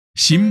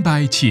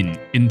Xinbaiqin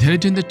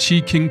intelligent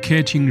chicken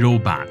catching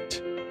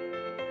robot.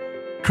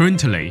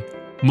 Currently,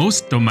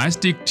 most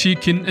domestic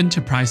chicken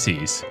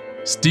enterprises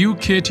still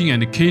catching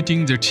and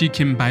caging the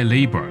chicken by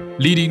labor,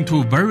 leading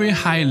to very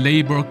high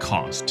labor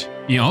cost.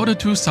 In order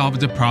to solve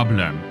the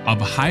problem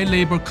of high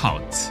labor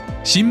costs,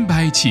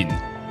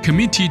 Xinbaiqin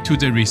committed to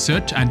the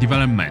research and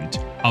development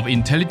of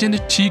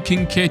intelligent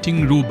chicken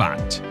catching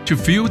robot to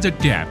fill the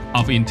gap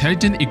of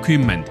intelligent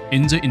equipment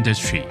in the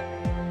industry.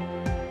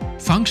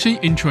 Function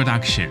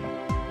introduction.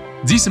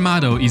 This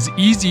model is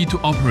easy to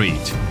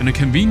operate and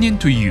convenient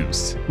to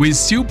use, with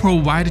super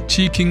wide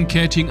chicken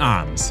catching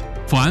arms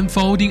for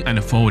unfolding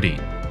and folding.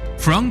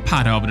 Front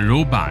part of the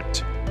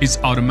robot is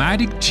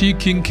automatic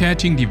chicken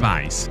catching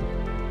device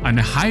and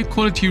a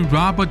high-quality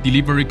rubber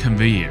delivery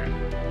conveyor,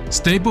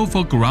 stable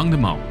for ground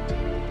mode.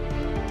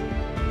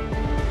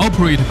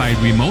 Operated by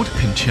remote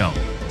control,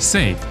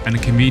 safe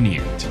and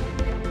convenient.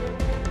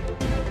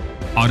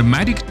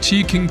 Automatic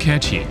chicken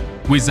catching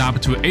with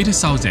up to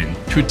 8,000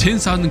 to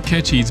 10,000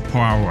 catches per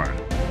hour.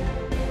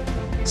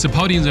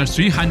 Supporting the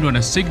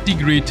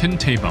 360-degree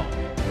turntable,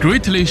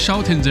 greatly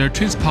shorten the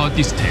transport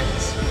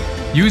distance.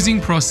 Using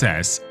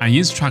process and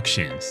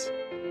instructions.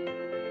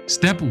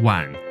 Step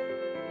 1.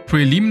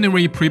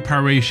 Preliminary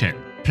preparation.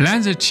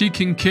 Plan the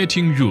chicken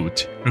catching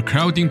route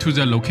according to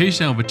the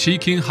location of a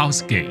chicken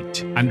house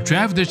gate and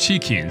drive the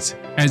chickens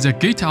at the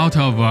gate out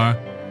of a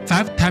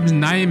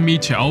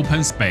 5x9-meter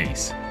open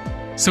space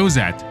so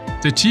that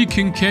the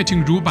chicken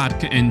catching robot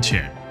can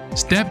enter.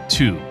 Step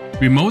 2.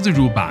 Remote the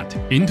robot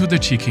into the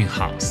chicken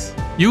house.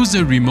 Use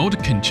the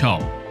remote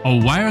control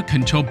or wire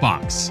control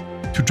box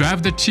to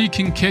drive the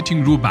chicken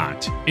catching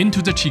robot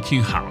into the chicken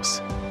house,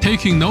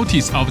 taking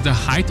notice of the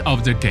height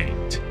of the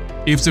gate.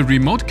 If the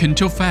remote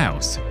control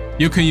fails,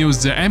 you can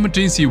use the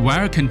emergency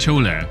wire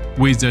controller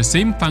with the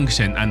same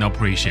function and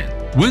operation.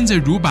 When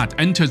the robot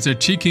enters the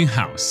chicken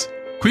house,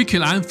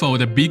 quickly unfold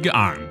the big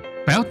arm,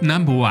 belt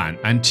number 1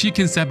 and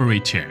chicken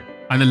separator,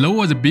 and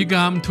lower the big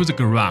arm to the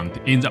ground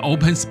in the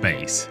open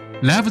space.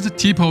 Level the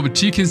tip of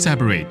chicken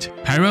separate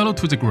parallel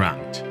to the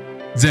ground.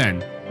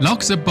 Then,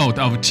 lock the bolt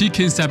of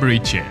chicken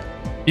separator.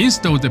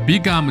 Install the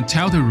big arm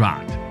tilt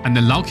rod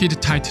and lock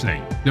it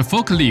tightly. The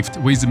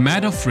forklift with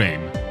metal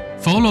frame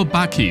follow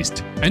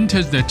bucket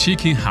enters the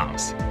chicken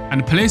house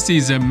and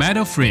places the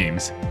metal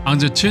frames on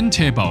the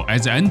turntable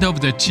at the end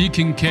of the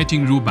chicken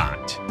catching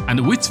robot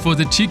and waits for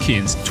the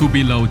chickens to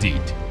be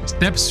loaded.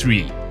 Step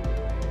 3.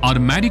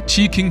 Automatic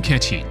chicken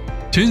catching.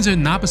 Turn the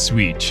knob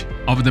switch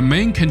of the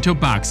main control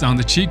box on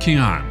the chicken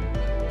arm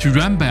to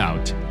run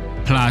belt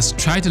plus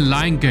straight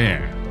line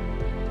gear.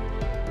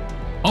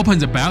 Open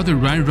the belt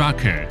run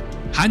rocker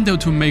handle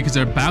to make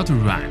the belt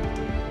run.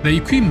 The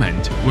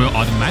equipment will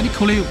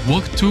automatically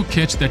work to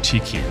catch the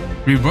chicken.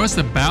 Reverse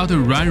the belt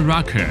run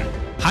rocker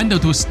handle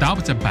to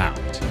stop the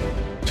belt.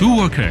 2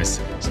 workers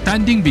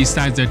standing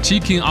beside the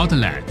chicken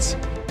outlets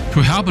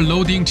to help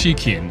loading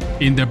chicken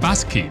in the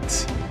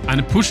baskets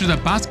and push the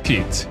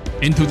baskets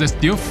into the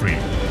steel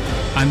frame.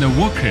 And the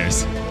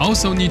workers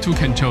also need to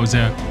control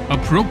the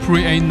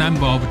appropriate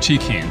number of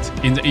chickens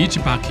in each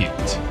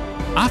bucket.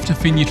 After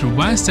finishing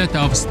one set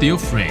of steel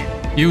frame,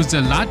 use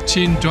the large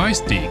chain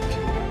joystick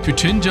to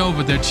change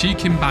over the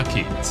chicken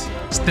buckets.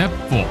 Step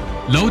 4.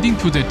 Loading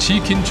to the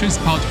chicken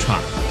transport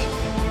truck.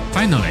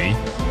 Finally,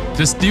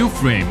 the steel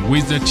frame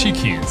with the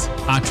chickens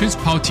are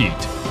transported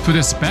to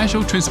the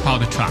special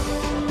transport truck.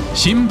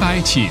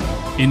 Xinbaiqin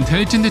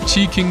intelligent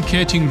chicken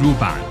catching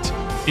robot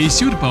is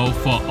suitable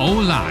for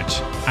all large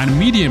and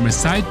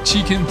medium-sized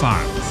chicken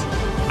farms,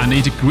 and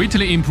it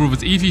greatly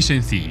improves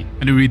efficiency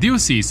and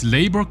reduces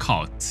labor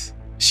costs.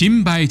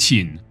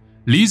 Xinbaiqin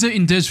leads the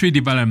industry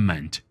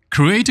development,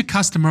 create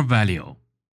customer value.